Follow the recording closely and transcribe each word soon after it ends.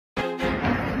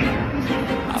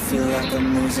feel like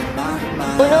I'm losing my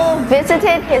mind. Uno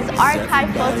visited his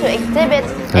archive photo exhibit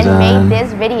and made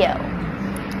this video.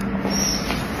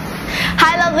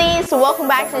 Hi Lovelies, welcome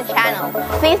back to the channel.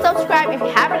 Please subscribe if you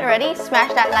haven't already,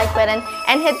 smash that like button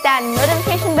and hit that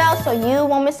notification bell so you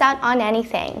won't miss out on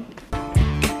anything.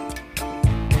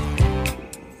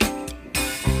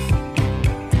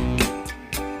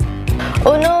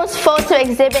 Uno's photo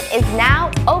exhibit is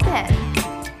now open.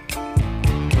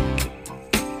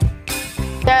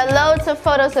 There are loads of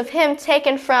photos of him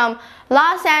taken from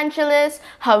Los Angeles,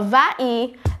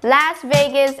 Hawaii, Las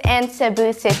Vegas, and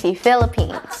Cebu City,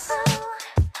 Philippines.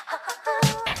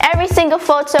 Every single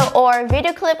photo or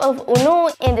video clip of Uno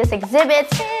in this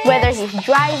exhibit, whether he's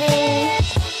driving,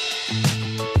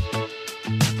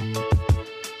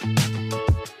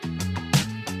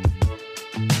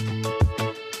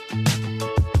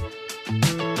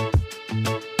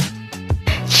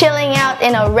 chilling out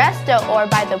in a resto or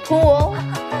by the pool,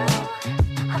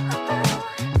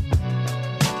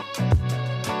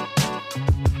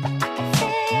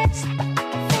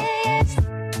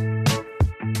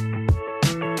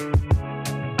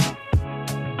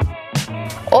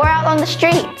 or out on the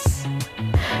streets,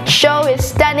 show his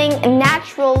stunning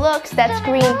natural looks that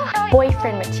scream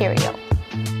boyfriend material.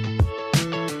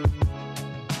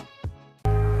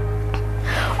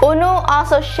 Uno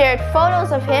also shared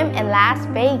photos of him in Las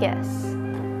Vegas.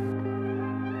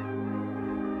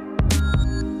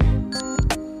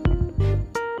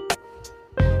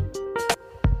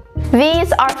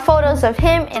 These are photos of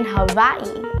him in Hawaii.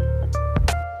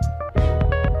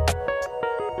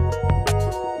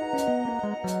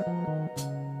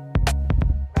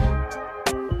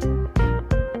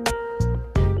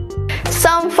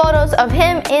 Some photos of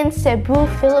him in Cebu,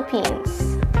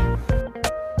 Philippines.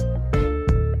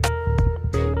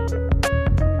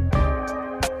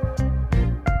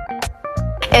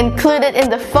 Included in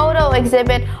the photo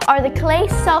exhibit are the clay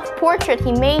self-portrait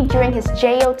he made during his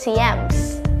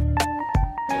JOTMs.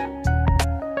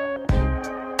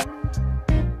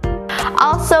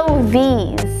 Also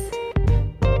these.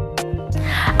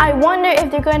 I wonder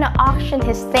if they're going to auction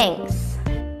his things.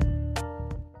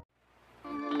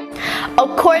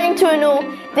 According to Uno,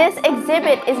 this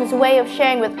exhibit is his way of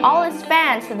sharing with all his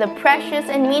fans the precious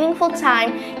and meaningful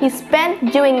time he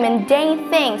spent doing mundane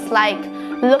things like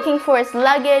looking for his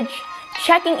luggage,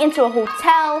 checking into a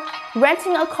hotel,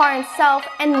 renting a car himself,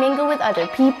 and mingle with other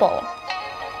people.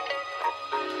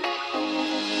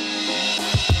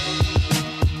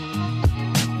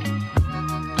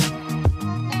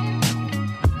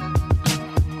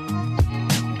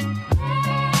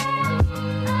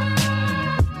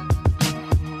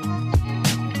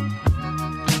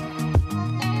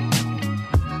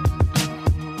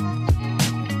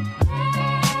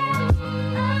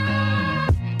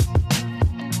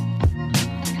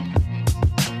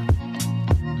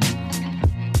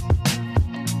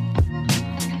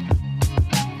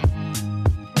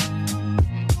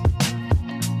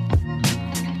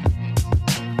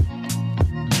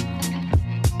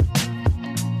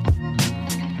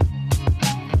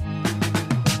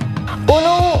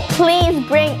 Uno, please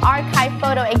bring archive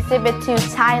photo exhibit to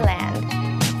Thailand.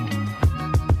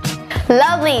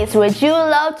 Lovelies, would you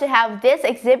love to have this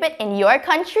exhibit in your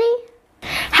country?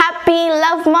 Happy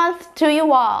Love Month to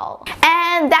you all.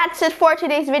 And that's it for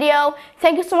today's video.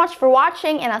 Thank you so much for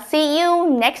watching and I'll see you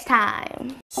next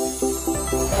time.